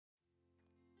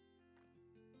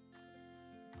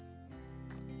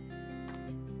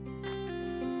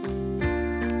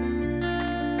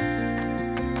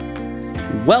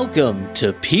Welcome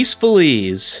to Peaceful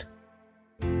Ease.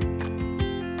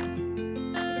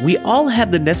 We all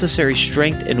have the necessary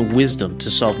strength and wisdom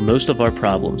to solve most of our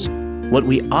problems. What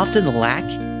we often lack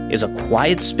is a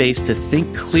quiet space to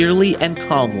think clearly and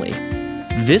calmly.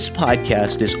 This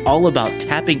podcast is all about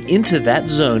tapping into that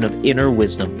zone of inner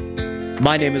wisdom.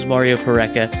 My name is Mario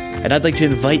Pareca, and I'd like to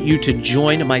invite you to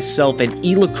join myself and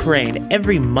Ela Crane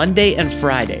every Monday and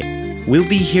Friday. We'll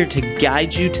be here to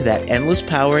guide you to that endless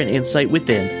power and insight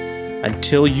within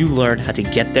until you learn how to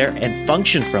get there and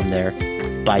function from there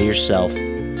by yourself.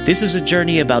 This is a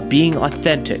journey about being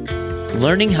authentic,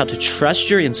 learning how to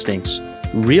trust your instincts,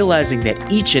 realizing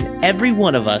that each and every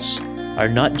one of us are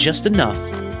not just enough,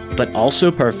 but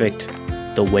also perfect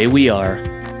the way we are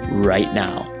right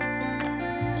now.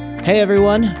 Hey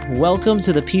everyone, welcome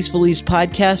to the Peaceful Ease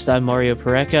podcast. I'm Mario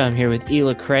Pareca. I'm here with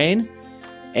Ela Crane.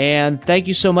 And thank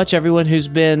you so much, everyone who's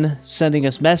been sending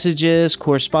us messages,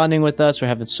 corresponding with us. We're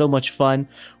having so much fun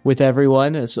with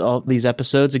everyone as all these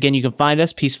episodes. Again, you can find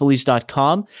us,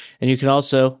 peacefulease.com, and you can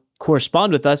also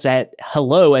correspond with us at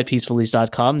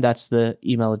hello@peacefulease.com. That's the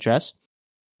email address.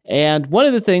 And one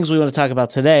of the things we want to talk about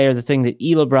today, or the thing that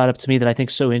Ela brought up to me that I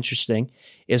think is so interesting,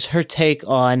 is her take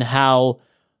on how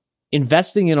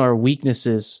investing in our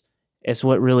weaknesses is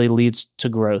what really leads to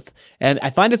growth. And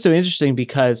I find it so interesting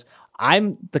because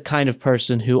I'm the kind of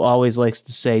person who always likes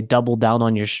to say double down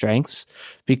on your strengths,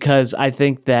 because I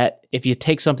think that if you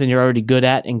take something you're already good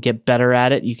at and get better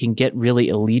at it, you can get really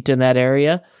elite in that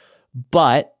area.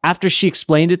 But after she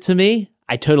explained it to me,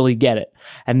 I totally get it.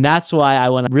 And that's why I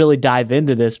want to really dive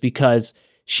into this, because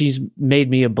she's made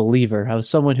me a believer. I was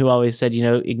someone who always said,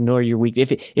 ignore your weak.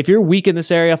 If you're weak in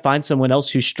this area, find someone else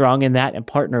who's strong in that and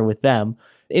partner with them.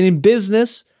 And in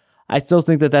business, I still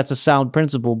think that that's a sound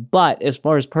principle. But as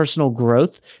far as personal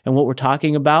growth and what we're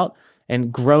talking about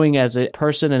and growing as a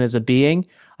person and as a being,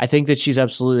 I think that she's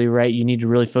absolutely right. You need to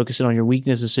really focus in on your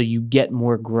weaknesses so you get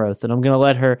more growth. And I'm going to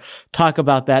let her talk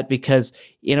about that, because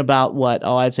in about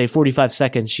I'd say 45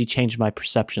 seconds, she changed my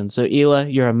perception. So Ela,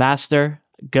 you're a master.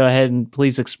 Go ahead and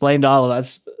please explain to all of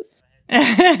us.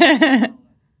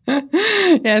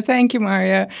 Yeah, thank you,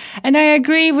 Mario. And I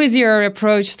agree with your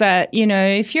approach that,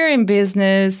 if you're in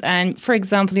business and, for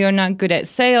example, you're not good at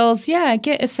sales,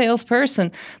 get a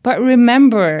salesperson. But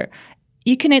remember,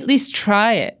 you can at least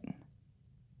try it.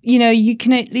 You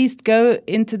can at least go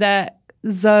into that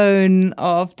zone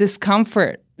of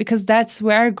discomfort, because that's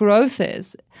where growth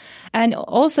is. And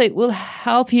also it will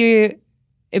help you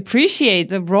appreciate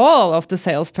the role of the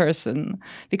salesperson,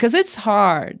 because it's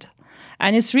hard.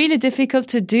 And it's really difficult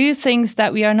to do things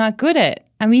that we are not good at.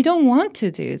 And we don't want to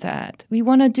do that. We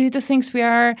want to do the things we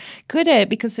are good at,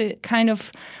 because it kind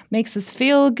of makes us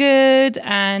feel good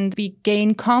and we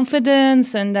gain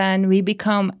confidence, and then we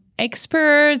become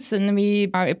experts and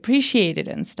we are appreciated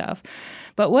and stuff.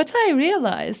 But what I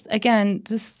realized, again,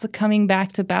 this is the coming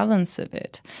back to balance of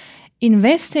it.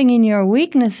 Investing in your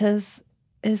weaknesses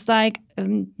is like a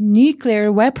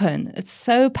nuclear weapon. It's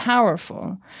so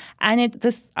powerful. And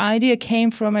this idea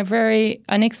came from a very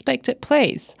unexpected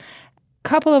place. A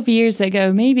couple of years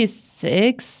ago, maybe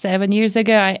 6-7 years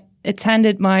ago, I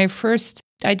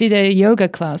did a yoga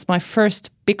class, my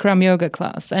first Bikram yoga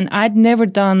class. And I'd never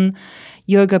done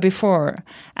yoga before.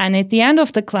 And at the end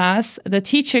of the class, the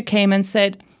teacher came and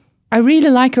said, "I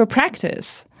really like your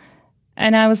practice."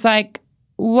 And I was like,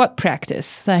 "What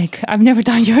practice? I've never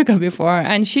done yoga before."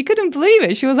 And she couldn't believe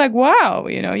it. She was like, "Wow,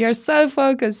 you're so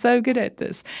focused, so good at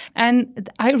this." And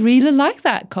I really liked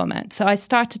that comment. So I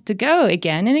started to go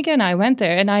again and again. I went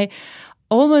there, and I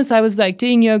was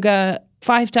doing yoga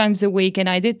 5 times a week. And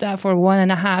I did that for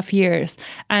 1.5 years.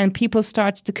 And people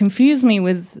started to confuse me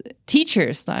with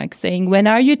teachers, saying, "When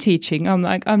are you teaching?" I'm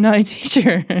like, "I'm not a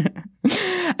teacher."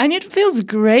 And it feels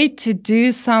great to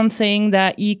do something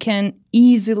that you can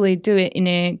easily do it in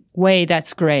a way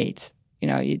that's great.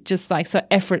 You just so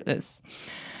effortless.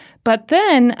 But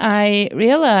then I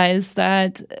realized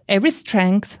that every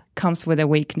strength comes with a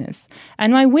weakness.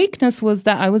 And my weakness was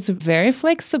that I was very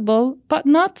flexible, but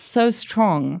not so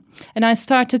strong. And I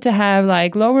started to have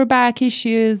lower back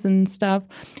issues and stuff.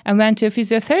 I went to a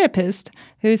physiotherapist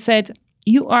who said,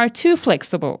 "You are too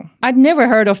flexible." I'd never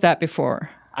heard of that before.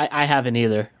 I haven't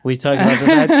either. We talked about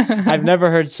this. I've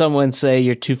never heard someone say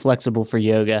you're too flexible for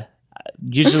yoga.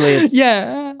 Usually it's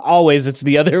always it's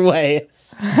the other way.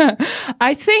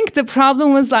 I think the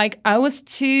problem was I was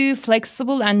too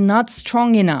flexible and not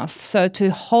strong enough. So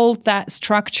to hold that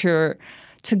structure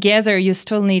together, you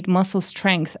still need muscle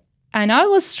strength. And I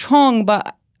was strong,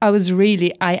 but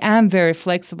I am very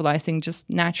flexible, I think, just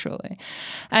naturally.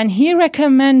 And he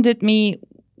recommended me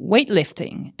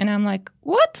weightlifting. And I'm like,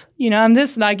 what? I'm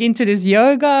just like into this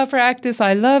yoga practice.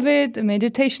 I love it.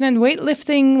 Meditation and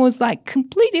weightlifting was like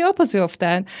completely opposite of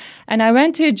that. And I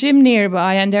went to a gym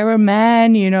nearby and there were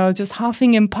men, just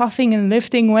huffing and puffing and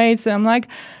lifting weights. And I'm like,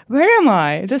 where am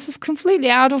I? This is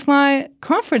completely out of my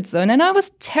comfort zone. And I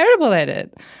was terrible at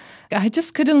it. I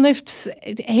just couldn't lift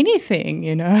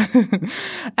anything,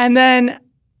 And then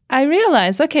I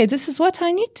realized, okay, this is what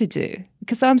I need to do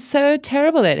because I'm so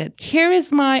terrible at it. Here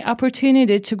is my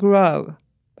opportunity to grow,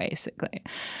 basically.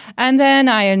 And then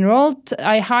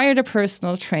I hired a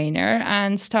personal trainer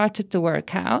and started to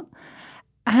work out.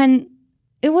 And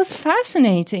it was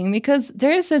fascinating because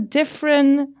there's a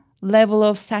different level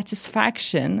of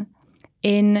satisfaction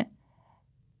in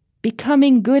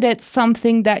becoming good at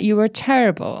something that you were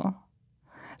terrible.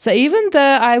 So even though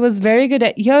I was very good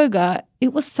at yoga,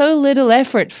 it was so little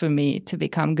effort for me to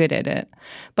become good at it.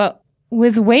 But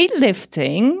with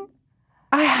weightlifting,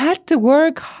 I had to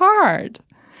work hard.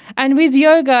 And with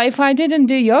yoga, if I didn't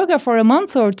do yoga for a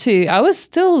month or two, I was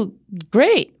still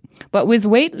great. But with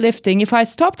weightlifting, if I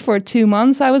stopped for 2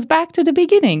 months, I was back to the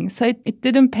beginning. So it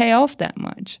didn't pay off that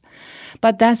much.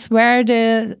 But that's where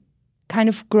the kind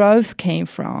of growth came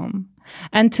from.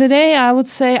 And today I would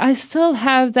say I still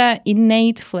have that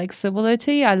innate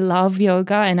flexibility. I love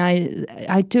yoga and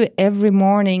I do it every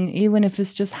morning, even if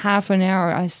it's just half an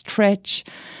hour. I stretch.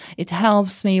 It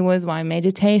helps me with my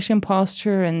meditation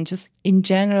posture and just in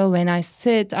general, when I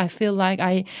sit, I feel like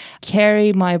I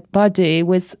carry my body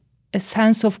with a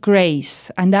sense of grace,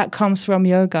 and that comes from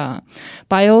yoga.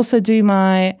 But I also do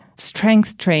my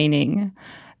strength training,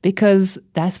 because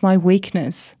that's my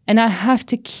weakness. And I have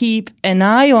to keep an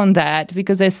eye on that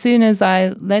because as soon as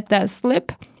I let that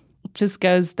slip, it just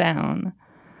goes down.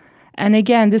 And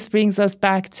again, this brings us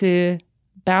back to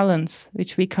balance,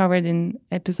 which we covered in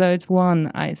episode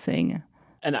 1, I think.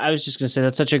 And I was just going to say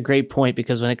that's such a great point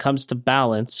because when it comes to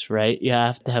balance, right, you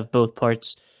have to have both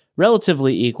parts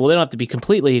relatively equal. They don't have to be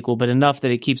completely equal, but enough that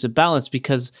it keeps it balanced,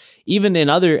 because even in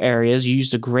other areas, you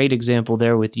used a great example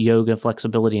there with yoga,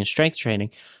 flexibility, and strength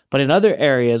training. But in other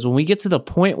areas, when we get to the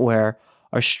point where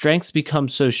our strengths become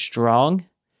so strong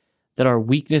that our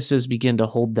weaknesses begin to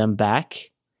hold them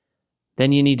back,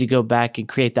 then you need to go back and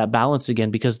create that balance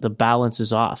again because the balance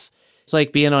is off. It's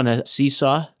like being on a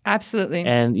seesaw. Absolutely.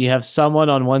 And you have someone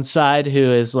on one side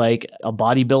who is like a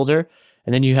bodybuilder,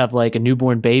 and then you have like a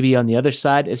newborn baby on the other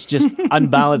side. It's just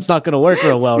unbalanced. It's not going to work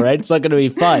real well, right? It's not going to be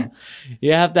fun.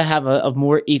 You have to have a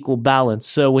more equal balance.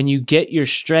 So when you get your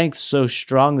strength so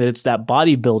strong that it's that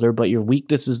bodybuilder, but your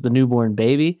weakness is the newborn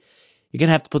baby, you're going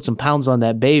to have to put some pounds on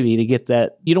that baby to get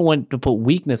that. You don't want to put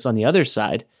weakness on the other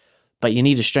side, but you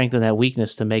need to strengthen that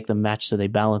weakness to make them match so they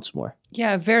balance more.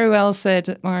 Yeah, very well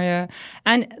said, Mario.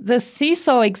 And the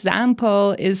seesaw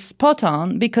example is spot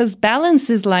on because balance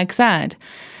is like that.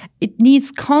 It needs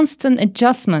constant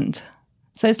adjustment.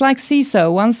 So it's like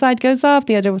seesaw. One side goes up,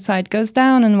 the other side goes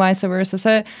down, and vice versa.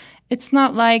 So it's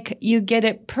not like you get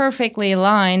it perfectly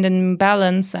aligned and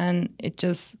balanced and it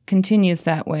just continues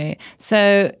that way.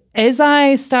 So as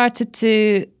I started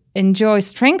to enjoy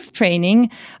strength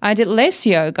training, I did less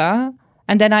yoga,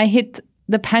 and then I hit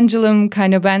the pendulum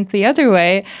kind of went the other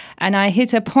way, and I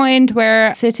hit a point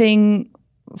where sitting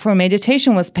for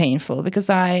meditation was painful because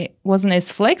I wasn't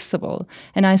as flexible,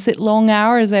 and I sit long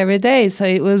hours every day, so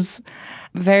it was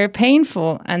very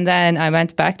painful. And then I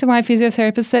went back to my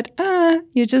physiotherapist, said,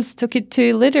 you just took it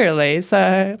too literally,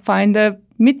 so find a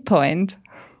midpoint.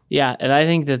 Yeah, and I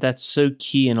think that that's so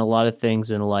key in a lot of things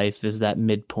in life is that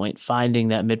midpoint, finding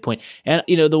that midpoint. And,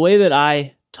 the way that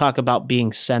I talk about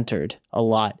being centered a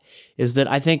lot is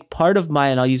that I think part of my,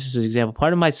 and I'll use this as an example,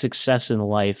 part of my success in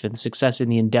life and success in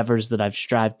the endeavors that I've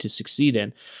strived to succeed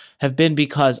in have been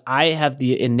because I have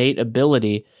the innate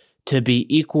ability to be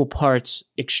equal parts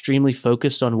extremely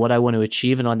focused on what I want to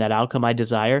achieve and on that outcome I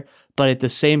desire, but at the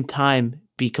same time,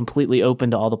 be completely open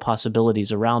to all the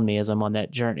possibilities around me as I'm on that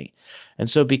journey. And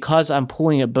so because I'm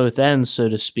pulling at both ends, so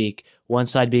to speak, one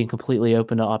side being completely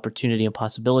open to opportunity and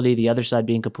possibility, the other side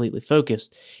being completely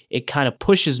focused, it kind of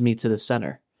pushes me to the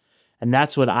center. And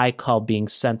that's what I call being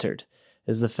centered,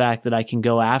 is the fact that I can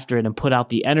go after it and put out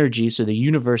the energy so the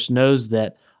universe knows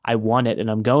that I want it and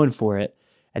I'm going for it.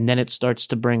 And then it starts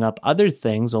to bring up other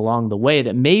things along the way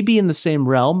that may be in the same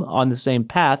realm, on the same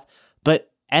path,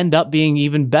 but end up being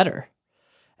even better.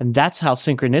 And that's how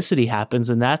synchronicity happens.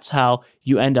 And that's how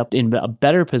you end up in a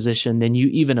better position than you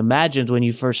even imagined when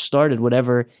you first started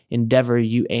whatever endeavor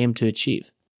you aim to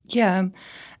achieve. Yeah.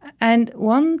 And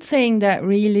one thing that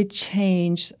really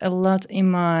changed a lot in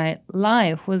my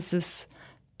life was this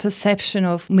perception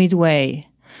of midway.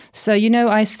 So,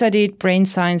 I studied brain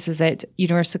sciences at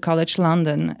University College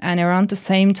London, and around the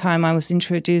same time I was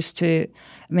introduced to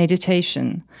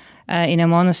meditation in a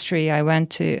monastery I went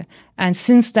to. And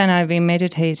since then I've been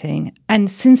meditating, and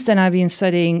since then I've been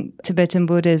studying Tibetan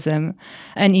Buddhism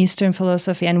and Eastern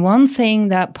philosophy. And one thing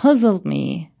that puzzled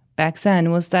me back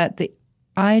then was that the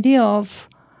idea of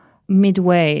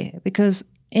midway, because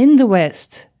in the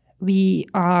West, we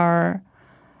are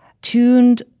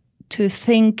tuned to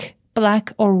think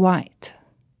black or white.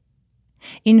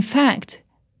 In fact,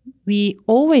 we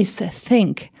always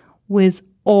think with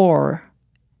or,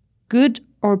 good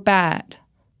or bad,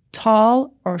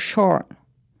 tall or short,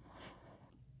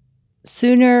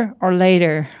 sooner or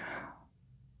later,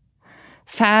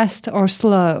 fast or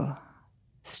slow.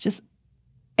 It's just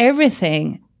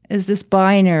everything is this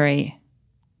binary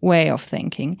way of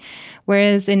thinking.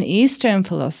 Whereas in Eastern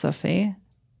philosophy,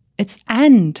 it's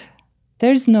and.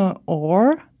 There's no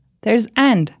or, there's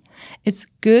and. It's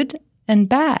good and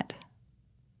bad.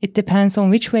 It depends on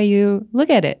which way you look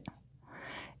at it.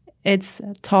 It's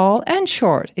tall and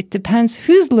short. It depends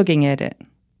who's looking at it.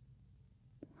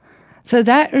 So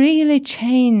that really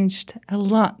changed a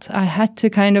lot.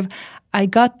 I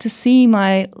got to see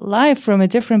my life from a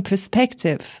different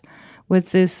perspective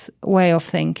with this way of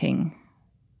thinking.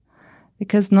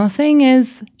 Because nothing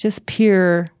is just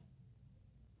pure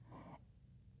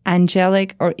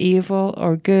angelic or evil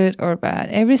or good or bad.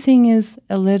 Everything is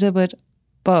a little bit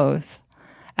both.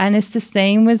 And it's the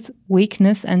same with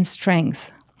weakness and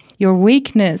strength. Your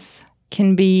weakness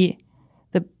can be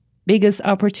the biggest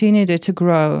opportunity to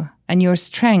grow, and your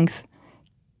strength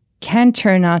can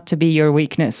turn out to be your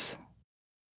weakness.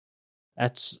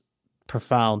 That's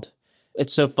profound.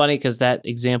 It's so funny because that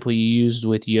example you used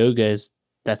with yoga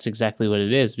that's exactly what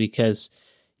it is, because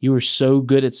you were so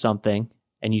good at something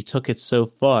and you took it so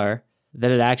far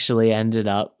that it actually ended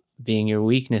up being your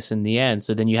weakness in the end.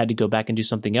 So then you had to go back and do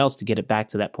something else to get it back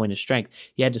to that point of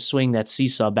strength. You had to swing that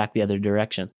seesaw back the other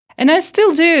direction. And I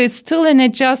still do. It's still an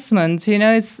adjustment.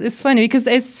 It's funny because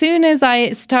as soon as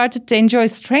I started to enjoy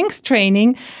strength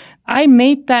training, I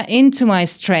made that into my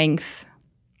strength.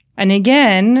 And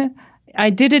again, I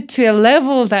did it to a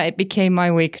level that it became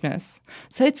my weakness.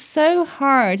 So it's so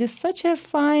hard. It's such a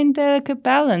fine, delicate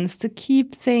balance to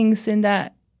keep things in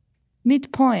that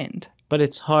midpoint. But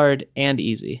it's hard and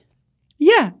easy.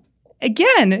 Yeah.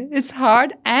 Again, it's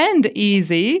hard and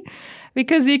easy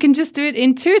because you can just do it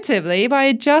intuitively by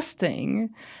adjusting.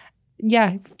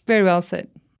 Yeah, very well said.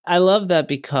 I love that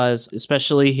because,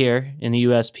 especially here in the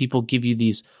US, people give you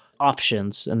these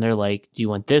options and they're like, do you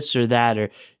want this or that? Or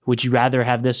would you rather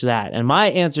have this or that? And my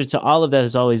answer to all of that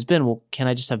has always been, well, can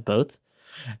I just have both?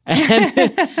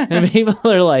 And people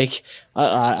are like,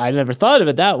 I never thought of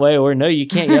it that way, or no, you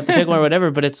can't, you have to pick one or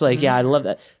whatever. But it's like, yeah, I love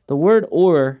that. The word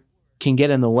or can get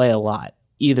in the way a lot,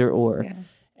 either or. Yeah.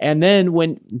 And then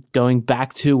when going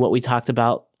back to what we talked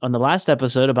about on the last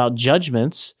episode about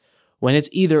judgments, when it's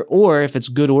either or, if it's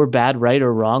good or bad, right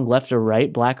or wrong, left or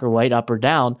right, black or white, up or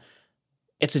down,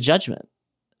 it's a judgment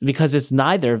because it's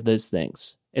neither of those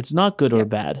things. It's not good or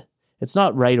bad. It's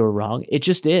not right or wrong. It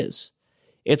just is.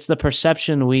 It's the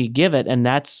perception we give it, and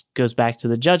that goes back to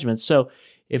the judgments. So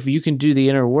if you can do the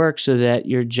inner work so that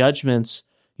your judgments,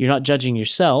 you're not judging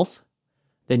yourself,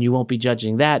 then you won't be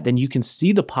judging that. Then you can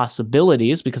see the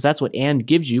possibilities, because that's what and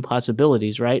gives you,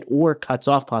 possibilities, right? Or cuts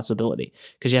off possibility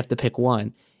because you have to pick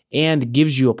one. And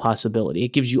gives you a possibility.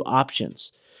 It gives you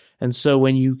options. And so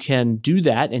when you can do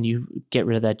that and you get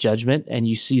rid of that judgment and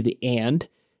you see the and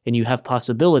you have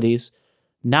possibilities,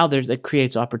 now it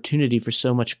creates opportunity for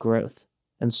so much growth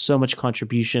and so much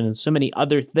contribution and so many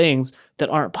other things that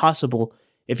aren't possible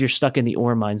if you're stuck in the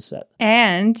or mindset.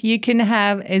 And you can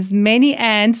have as many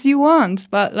ands you want.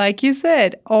 But like you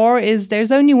said,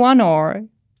 there's only one or.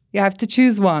 You have to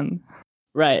choose one.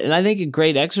 Right. And I think a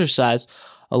great exercise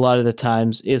a lot of the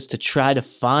times is to try to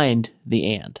find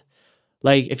the and.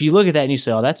 Like if you look at that and you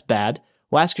say, oh, that's bad.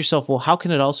 Well, ask yourself, well, how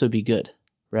can it also be good?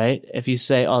 Right? If you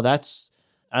say, oh,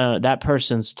 that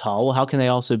person's tall. Well, how can they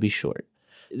also be short?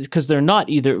 Because they're not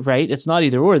either, right? It's not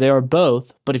either or. They are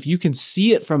both. But if you can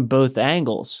see it from both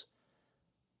angles,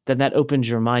 then that opens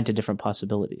your mind to different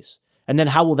possibilities. And then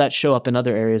how will that show up in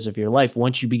other areas of your life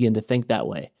once you begin to think that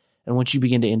way? And once you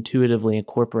begin to intuitively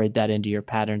incorporate that into your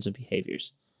patterns and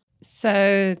behaviors?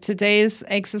 So today's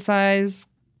exercise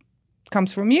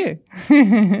comes from you.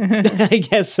 I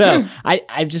guess so.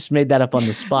 I've just made that up on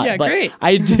the spot. Yeah, but great.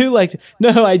 I do like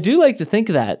to think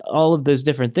that all of those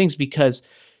different things, because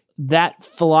that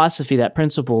philosophy, that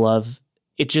principle of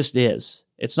it just is.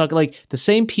 It's not like the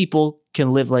same people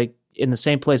can live like in the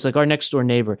same place. Like our next door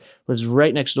neighbor lives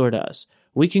right next door to us.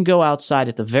 We can go outside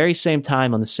at the very same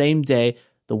time on the same day.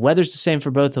 The weather's the same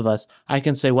for both of us. I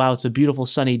can say, wow, it's a beautiful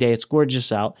sunny day. It's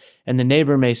gorgeous out. And the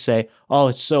neighbor may say, oh,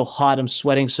 it's so hot. I'm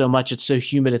sweating so much. It's so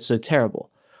humid. It's so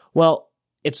terrible. Well,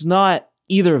 it's not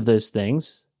either of those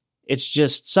things. It's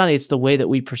just sunny. It's the way that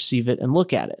we perceive it and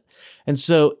look at it. And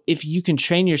so if you can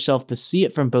train yourself to see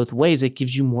it from both ways, it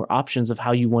gives you more options of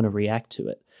how you want to react to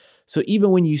it. So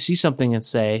even when you see something and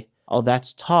say, oh,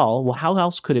 that's tall, well, how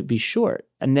else could it be short?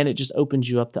 And then it just opens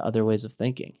you up to other ways of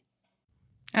thinking.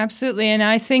 Absolutely. And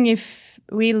I think if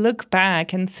we look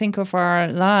back and think of our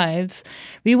lives,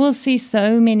 we will see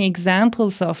so many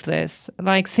examples of this,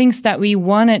 like things that we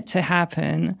wanted to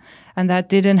happen and that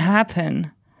didn't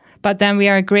happen. But then we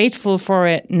are grateful for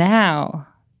it now.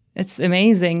 It's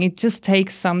amazing. It just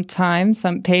takes some time,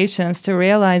 some patience to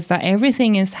realize that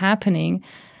everything is happening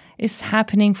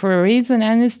for a reason,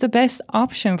 and it's the best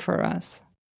option for us.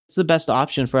 It's the best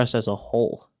option for us as a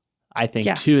whole. I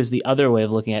think, too, is the other way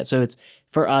of looking at it. So it's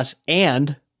for us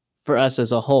and for us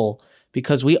as a whole,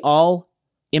 because we all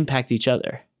impact each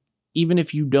other. Even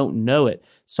if you don't know it,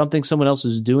 something someone else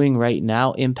is doing right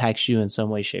now impacts you in some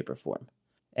way, shape, or form.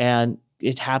 And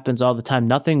it happens all the time.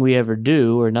 Nothing we ever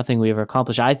do or nothing we ever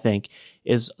accomplish, I think,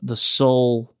 is the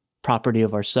sole property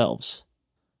of ourselves.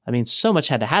 I mean, so much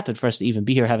had to happen for us to even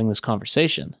be here having this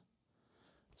conversation.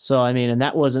 So, I mean, and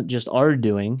that wasn't just our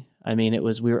doing. I mean, it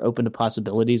was, we were open to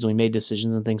possibilities and we made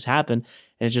decisions and things happen,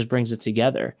 and it just brings it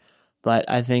together. But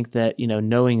I think that, you know,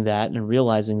 knowing that and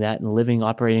realizing that and living,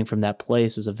 operating from that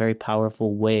place is a very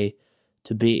powerful way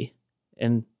to be.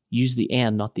 And use the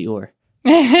and, not the or.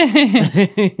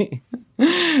 Right.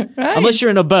 Unless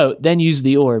you're in a boat, then use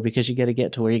the or, because you got to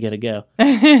get to where you got to go.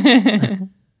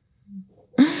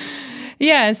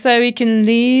 Yeah, so we can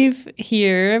leave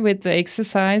here with the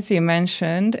exercise you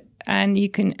mentioned, and you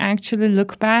can actually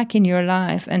look back in your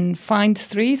life and find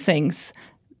 3 things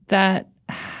that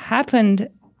happened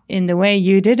in the way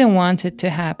you didn't want it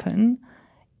to happen,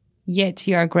 yet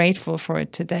you are grateful for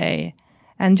it today.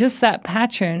 And just that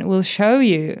pattern will show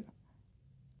you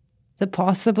the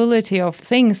possibility of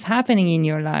things happening in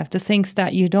your life, the things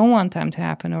that you don't want them to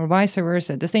happen, or vice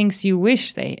versa, the things you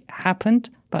wish they happened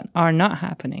but are not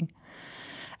happening.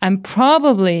 And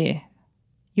probably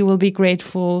you will be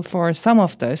grateful for some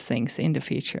of those things in the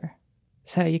future.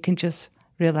 So you can just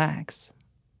relax.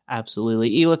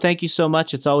 Absolutely. Ela, thank you so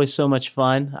much. It's always so much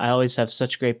fun. I always have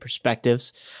such great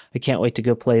perspectives. I can't wait to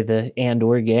go play the and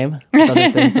or game with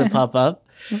other things that pop up.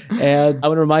 And I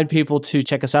want to remind people to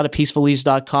check us out at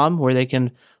peacefulese.com, where they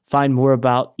can find more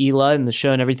about Ela and the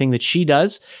show and everything that she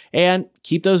does. And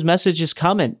keep those messages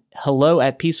coming.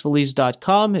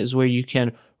 hello@peacefulese.com is where you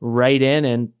can write in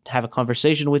and have a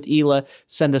conversation with Ela.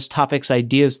 Send us topics,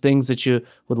 ideas, things that you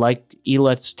would like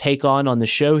Ela's take on the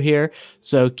show here.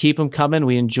 So keep them coming.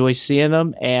 We enjoy seeing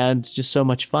them, and it's just so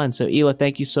much fun. So Ela,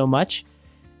 thank you so much,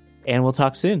 and we'll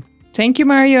talk soon. Thank you,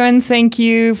 Mario, and thank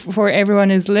you for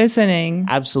everyone who's listening.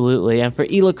 Absolutely. And for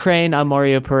Ela Crane, I'm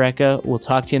Mario Pareca. We'll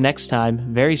talk to you next time,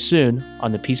 very soon,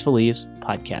 on the Peaceful Ease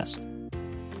podcast.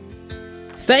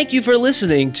 Thank you for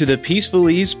listening to the Peaceful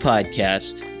Ease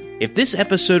podcast. If this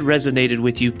episode resonated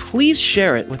with you, please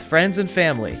share it with friends and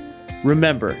family.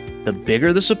 Remember, the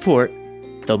bigger the support,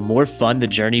 the more fun the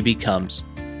journey becomes.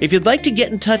 If you'd like to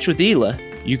get in touch with Ela,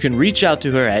 you can reach out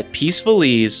to her at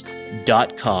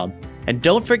peacefulese.com. And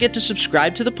don't forget to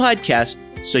subscribe to the podcast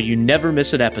so you never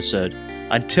miss an episode.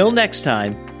 Until next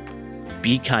time,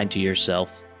 be kind to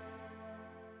yourself.